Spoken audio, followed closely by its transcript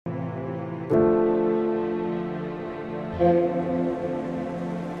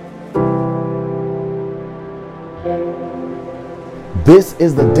This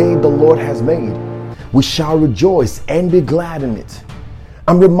is the day the Lord has made. We shall rejoice and be glad in it.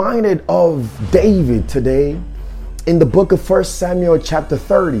 I'm reminded of David today in the book of 1 Samuel chapter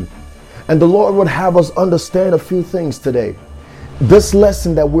 30. And the Lord would have us understand a few things today. This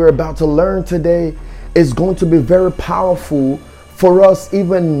lesson that we're about to learn today is going to be very powerful for us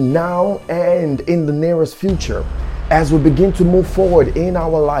even now and in the nearest future as we begin to move forward in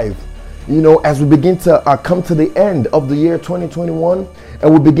our life. As we begin to come to the end of the year 2021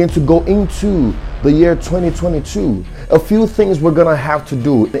 and we begin to go into the year 2022, a few things we're going to have to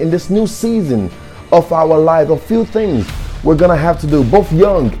do in this new season of our life, a few things we're going to have to do, both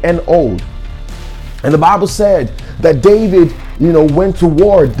young and old. And the Bible said that David, went to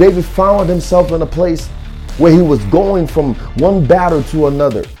war. David found himself in a place where he was going from one battle to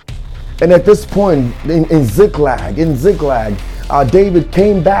another. And at this point in Ziklag, David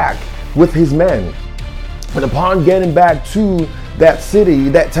came back with his men. And upon getting back to that city,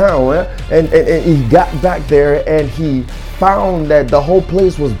 that town, and he got back there and he found that the whole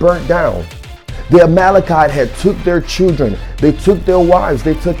place was burnt down. The Amalekite had took their children, they took their wives,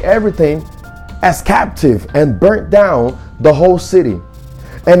 they took everything as captive and burnt down the whole city.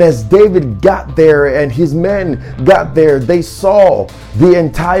 And as David got there and his men got there, they saw the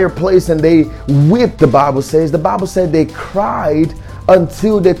entire place and they wept, the Bible says. The Bible said they cried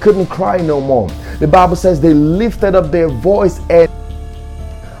until they couldn't cry no more. The Bible says they lifted up their voice and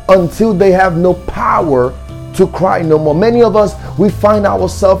until they have no power to cry no more. Many of us, we find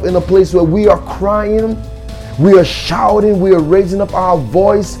ourselves in a place where we are crying, we are shouting, we are raising up our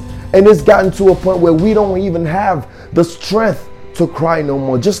voice, and it's gotten to a point where we don't even have the strength to cry no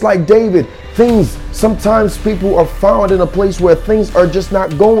more. Just like David, sometimes people are found in a place where things are just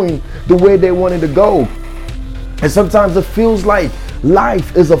not going the way they wanted to go. And sometimes it feels like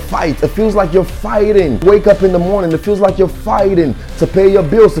life is a fight. It feels like you're fighting. Wake up in the morning. It feels like you're fighting to pay your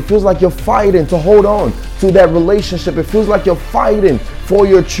bills. It feels like you're fighting to hold on to that relationship. It feels like you're fighting for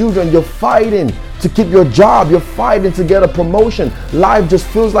your children. You're fighting to keep your job. You're fighting to get a promotion. Life just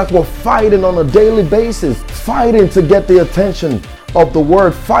feels like we're fighting on a daily basis. Fighting to get the attention of the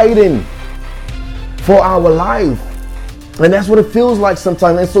world. Fighting for our life. And that's what it feels like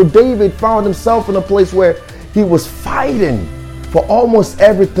sometimes. And so David found himself in a place where he was fighting for almost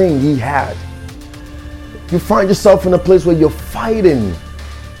everything he had. You find yourself in a place where you're fighting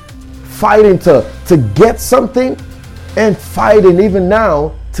to get something and fighting even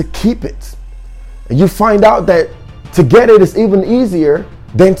now to keep it. And you find out that to get it is even easier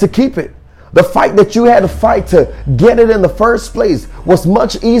than to keep it. The fight that you had to fight to get it in the first place was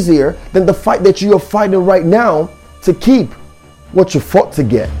much easier than the fight that you are fighting right now to keep what you fought to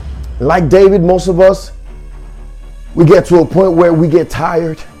get. Like David, most of us, we get to a point where we get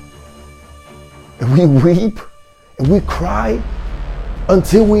tired and we weep and we cry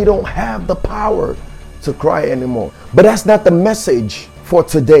until we don't have the power to cry anymore. But that's not the message for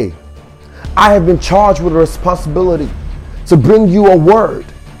today. I have been charged with a responsibility to bring you a word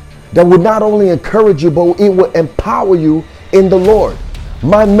that would not only encourage you, but it will empower you in the Lord.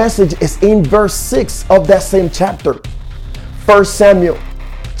 My message is in verse 6 of that same chapter. 1 Samuel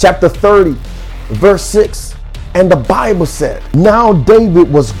chapter 30, verse 6. And the Bible said, now David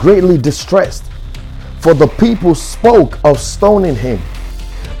was greatly distressed, for the people spoke of stoning him,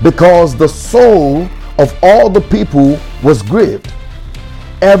 because the soul of all the people was grieved,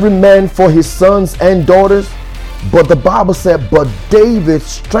 every man for his sons and daughters. But the Bible said, but David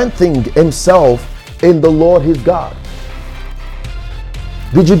strengthened himself in the Lord his God.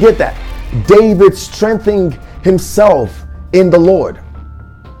 Did you get that? David strengthened himself in the Lord.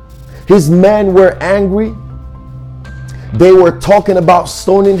 His men were angry. They were talking about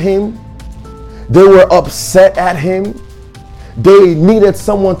stoning him. They were upset at him. They needed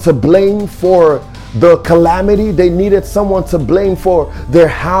someone to blame for the calamity. They needed someone to blame for their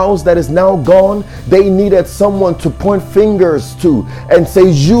house that is now gone. They needed someone to point fingers to and say,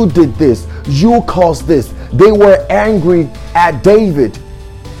 you did this, you caused this. They were angry at David.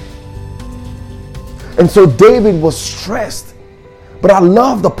 And so David was stressed. But I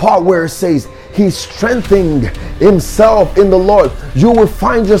love the part where it says he strengthened himself in the Lord. You will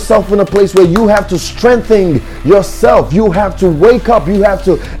find yourself in a place where you have to strengthen yourself. You have to wake up. You have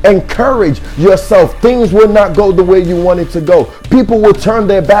to encourage yourself. Things will not go the way you want it to go. People will turn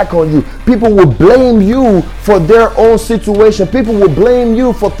their back on you. People will blame you for their own situation. People will blame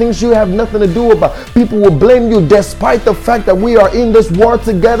you for things you have nothing to do about. People will blame you despite the fact that we are in this war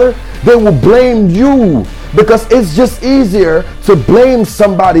together. They will blame you Because it's just easier to blame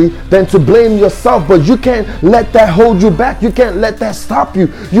somebody than to blame yourself. But you can't let that hold you back. You can't let that stop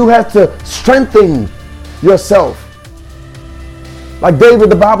you. You have to strengthen yourself. Like David,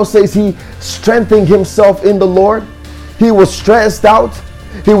 the Bible says he strengthened himself in the Lord. He was stressed out.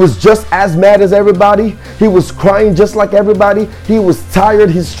 He was just as mad as everybody. He was crying just like everybody. He was tired.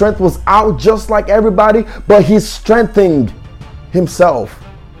 His strength was out just like everybody. But he strengthened himself.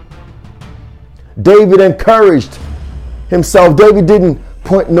 David encouraged himself. David didn't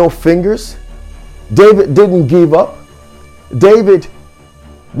point no fingers. David didn't give up. David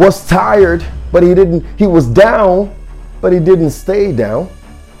was tired, but he was down, but he didn't stay down.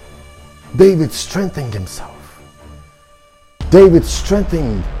 David strengthened himself. David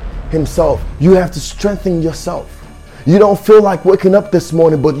strengthened himself. You have to strengthen yourself. You don't feel like waking up this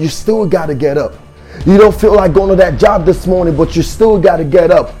morning, but you still got to get up. You don't feel like going to that job this morning, but you still got to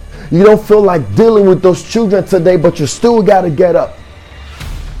get up. You don't feel like dealing with those children today, but you still got to get up.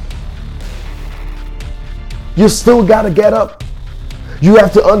 You still got to get up. You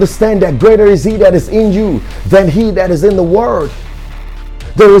have to understand that greater is he that is in you than he that is in the world.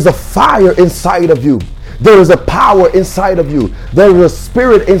 There is a fire inside of you. There is a power inside of you. There is a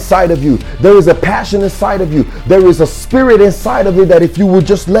spirit inside of you. There is a passion inside of you. There is a spirit inside of you that if you would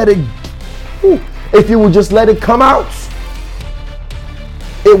just let it come out,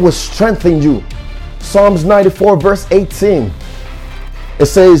 it will strengthen you. Psalms 94 verse 18. It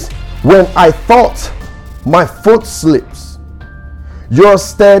says, when I thought my foot slips, your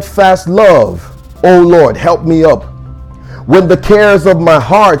steadfast love, O Lord, help me up. When the cares of my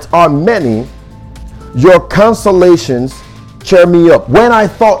heart are many, your consolations cheer me up. When I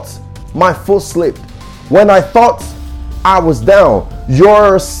thought my foot slipped, when I thought I was down,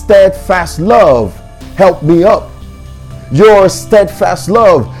 your steadfast love helped me up. Your steadfast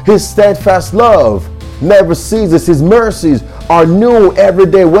love, his steadfast love never ceases. His mercies are new every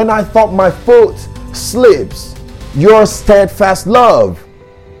day. When I thought my foot slips, your steadfast love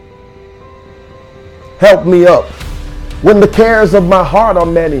help me up. When the cares of my heart are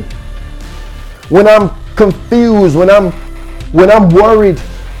many, when I'm confused, when I'm worried,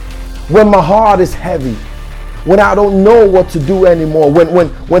 when my heart is heavy, when I don't know what to do anymore,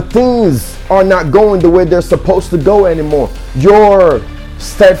 when things are not going the way they're supposed to go anymore, your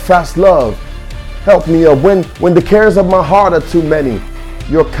steadfast love help me up. When the cares of my heart are too many,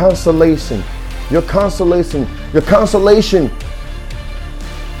 your consolation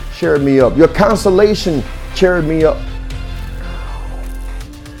cheered me up. Your consolation cheered me up.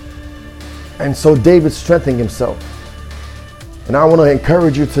 And so David strengthened himself. And I want to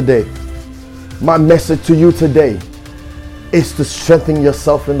encourage you today. My message to you today is to strengthen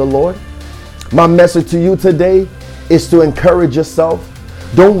yourself in the Lord. My message to you today is to encourage yourself.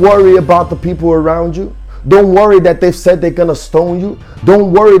 Don't worry about the people around you. Don't worry that they've said they're going to stone you.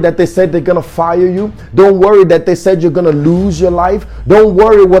 Don't worry that they said they're going to fire you. Don't worry that they said you're going to lose your life. Don't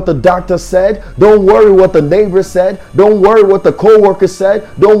worry what the doctor said. Don't worry what the neighbor said. Don't worry what the co-worker said.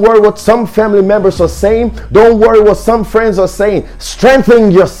 Don't worry what some family members are saying. Don't worry what some friends are saying. Strengthen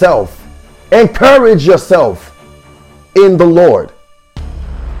yourself. Encourage yourself in the Lord.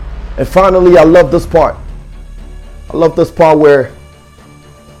 And finally, I love this part. I love this part where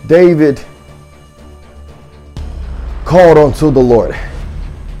David called unto the Lord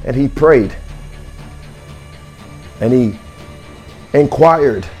and he prayed and he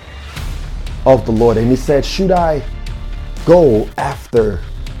inquired of the Lord and he said, should I go after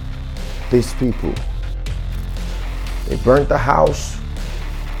these people? They burnt the house.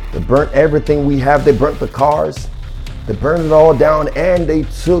 They burnt everything we have. They burnt the cars. They burned it all down and they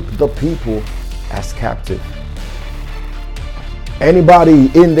took the people as captive.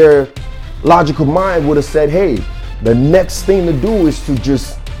 Anybody in their logical mind would have said, hey, the next thing to do is to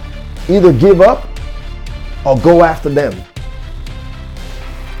just either give up or go after them.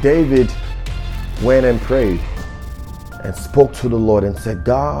 David went and prayed and spoke to the Lord and said,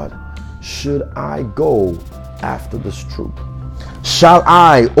 God, should I go after this troop? Shall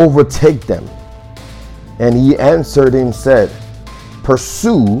I overtake them? And he answered and said,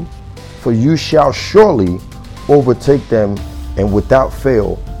 pursue, for you shall surely overtake them and without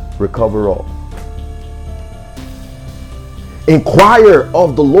fail recover all. Inquire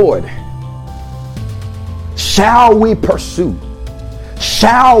of the Lord. Shall we pursue?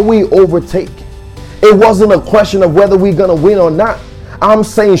 Shall we overtake? It wasn't a question of whether we're going to win or not. I'm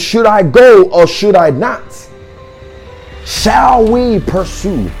saying, should I go or should I not? Shall we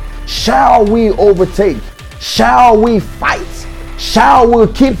pursue? Shall we overtake? Shall we fight? Shall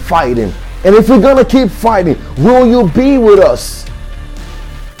we keep fighting? And if we're going to keep fighting, will you be with us?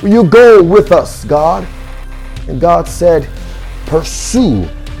 Will you go with us, God? And God said, pursue,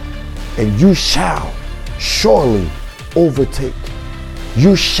 and you shall surely overtake.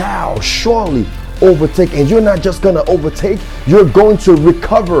 You shall surely overtake. And you're not just going to overtake, you're going to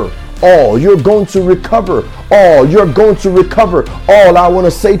recover all. You're going to recover all. You're going to recover all. I want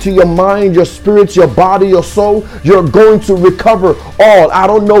to say to your mind, your spirit, your body, your soul, you're going to recover all. I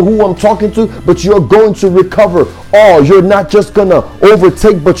don't know who I'm talking to, but you're going to recover all. You're not just going to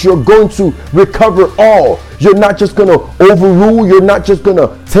overtake, but you're going to recover all. You're not just going to overrule. You're not just going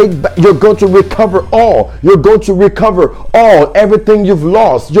to take back. You're going to recover all. You're going to recover all. Everything you've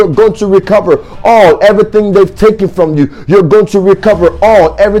lost, you're going to recover all. Everything they've taken from you, you're going to recover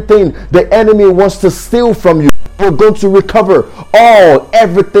all. Everything the enemy wants to steal from you, you're going to recover all.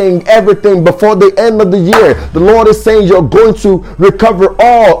 Everything before the end of the year. The Lord is saying you're going to recover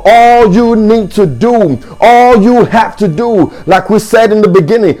all. All you need to do, all you have to do, like we said in the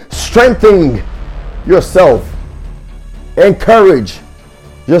beginning, strengthen yourself, encourage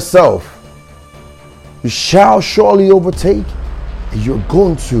yourself. You shall surely overtake, and you're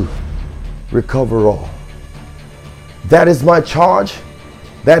going to recover all. That is my charge.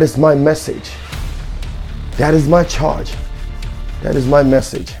 That is my message. That is my charge. That is my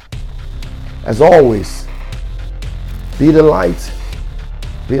message. As always, be the light,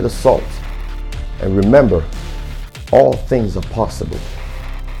 be the salt, and remember, all things are possible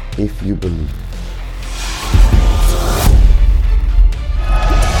if you believe.